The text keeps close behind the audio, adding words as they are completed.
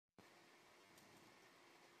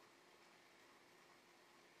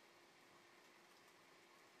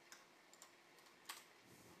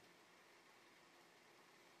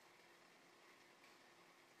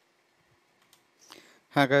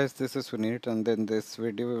Hi guys, this is Vineet, and in this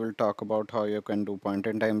video we will talk about how you can do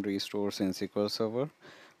point-in-time restores in SQL Server.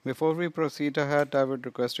 Before we proceed ahead, I would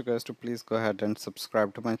request you guys to please go ahead and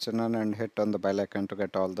subscribe to my channel and hit on the bell icon to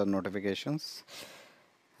get all the notifications.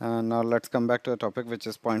 And now let's come back to the topic, which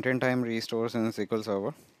is point-in-time restores in SQL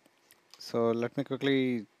Server. So let me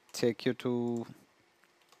quickly take you to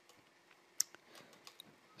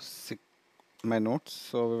my notes.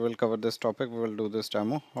 So we will cover this topic. We will do this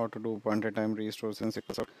demo, how to do point-in-time restores in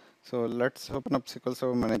SQL Server. So let's open up SQL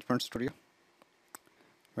Server Management Studio.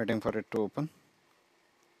 Waiting for it to open.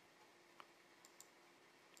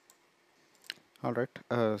 Alright,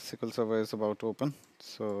 SQL Server is about to open,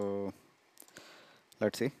 so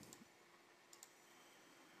let's see.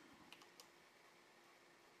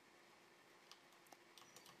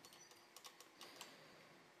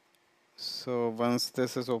 So once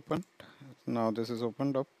this is opened, now this is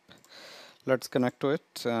opened up, let's connect to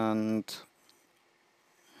it. And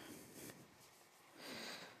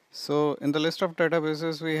so in the list of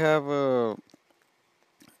databases we have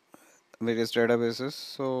various databases.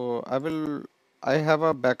 So I have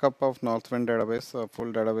a backup of Northwind database, a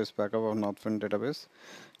full database backup of Northwind database.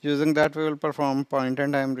 Using that we will perform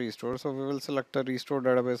point-in-time restore. So we will select the restore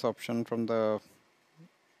database option from the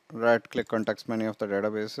right click context menu of the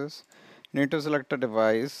databases. Need to select a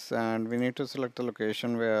device, and we need to select the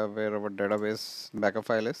location where our database backup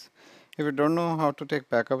file is. If you don't know how to take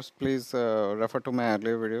backups, please refer to my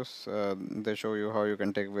earlier videos. They show you how you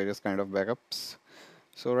can take various kind of backups.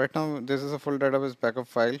 So right now this is a full database backup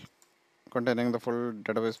file containing the full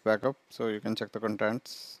database backup, so you can check the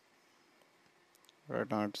contents. Right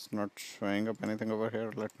now it's not showing up anything over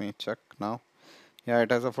here. Let me check now. Yeah, it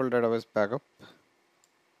has a full database backup.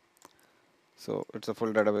 So it's a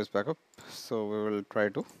full database backup. So we will try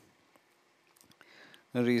to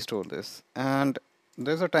restore this. And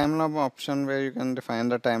there's a timeline option where you can define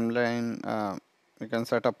the timeline. You can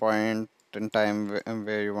set a point in time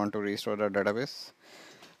where you want to restore the database.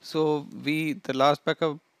 So the last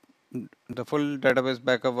backup, the full database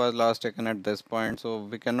backup was last taken at this point. So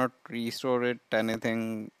we cannot restore it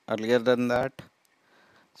anything earlier than that.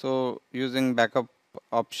 So using backup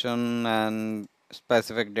option and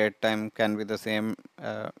specific date time can be the same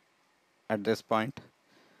at this point.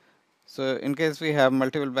 So in case we have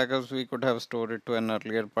multiple backups, we could have stored it to an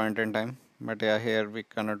earlier point in time. But yeah, here we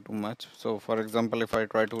cannot do much. So for example, if I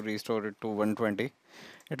try to restore it to 120,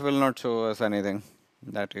 it will not show us anything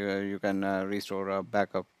that you can restore a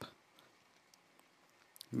backup.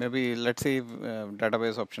 Maybe let's see if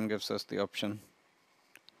database option gives us the option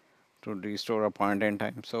to restore a point in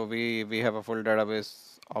time. So we have a full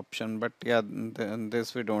database option, but yeah,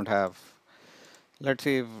 this we don't have. Let's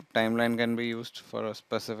see if timeline can be used for a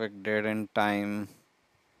specific date and time.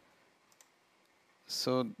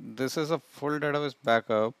 So this is a full database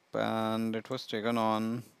backup, and it was taken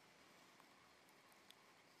on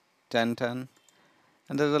 10:10,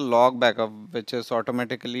 and there's a log backup which is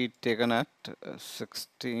automatically taken at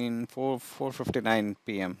 4:59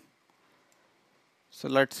 p.m. So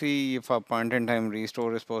let's see if a point in time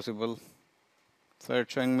restore is possible. So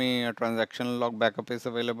it's showing me a transaction log backup is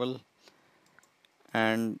available,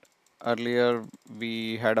 and earlier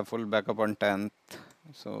we had a full backup on 10th.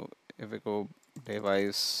 So if we go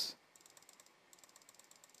device,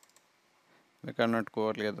 we cannot go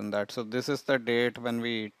earlier than that. So this is the date when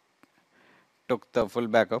we took the full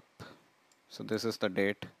backup. So this is the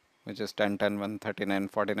date, which is 10:10,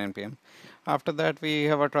 1:39 p.m. After that we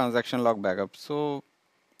have a transaction log backup. So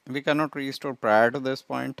we cannot restore prior to this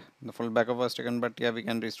point. The full backup was taken, but yeah, we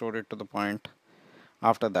can restore it to the point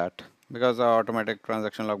after that because our automatic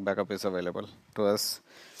transaction log backup is available to us.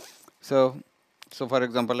 So for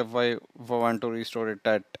example, if I want to restore it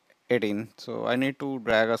at 18, so I need to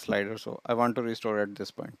drag a slider. So I want to restore at this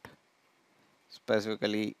point,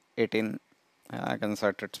 specifically 18. I can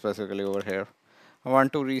set it specifically over here. I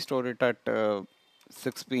want to restore it at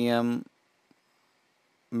 6 p.m.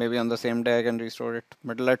 Maybe on the same day I can restore it,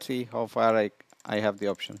 but let's see how far I have the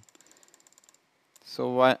option.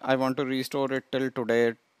 So I want to restore it till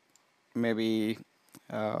today. Maybe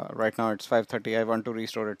right now it's 5:30. I want to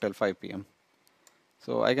restore it till 5 p.m.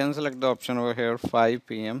 So I can select the option over here, 5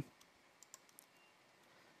 p.m.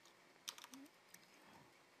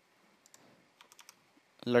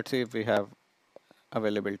 Let's see if we have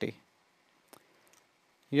availability.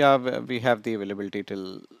 Yeah, we have the availability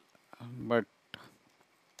till, but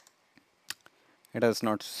it has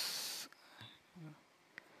not.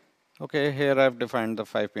 Okay, here I've defined the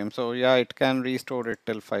 5 p.m. So yeah, it can restore it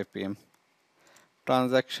till 5 p.m.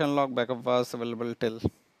 Transaction log backup was available till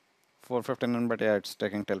 4:59, but yeah, it's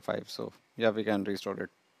taking till 5. So yeah, we can restore it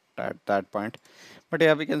at that point. But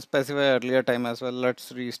yeah, we can specify earlier time as well.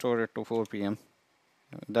 Let's restore it to 4 p.m.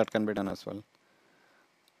 That can be done as well.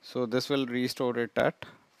 So this will restore it at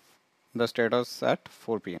the status at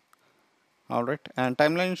 4 p.m. Alright, and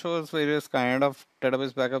timeline shows various kind of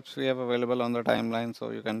database backups we have available on the timeline, so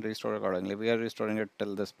you can restore accordingly. We are restoring it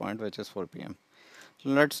till this point, which is 4 p.m. So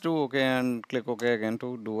let's do OK and click OK again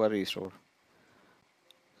to do a restore.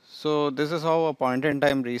 So this is how a point in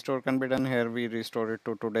time restore can be done. Here we restore it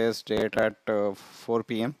to today's date at 4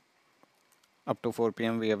 p.m. Up to 4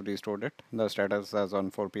 p.m. we have restored it, the status as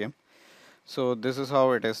on 4 p.m. So this is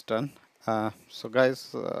how it is done. So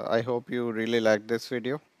guys, I hope you really liked this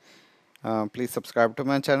video. Please subscribe to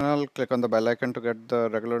my channel, click on the bell icon to get the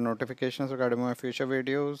regular notifications regarding my future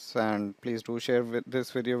videos, and please do share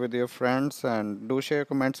this video with your friends, and do share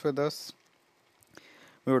comments with us.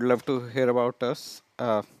 We would love to hear about us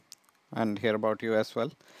and hear about you as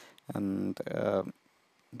well. And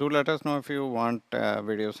do let us know if you want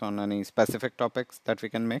videos on any specific topics that we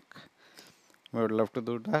can make. We would love to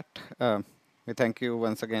do that. We thank you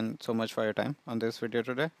once again so much for your time on this video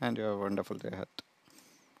today, and you have a wonderful day ahead.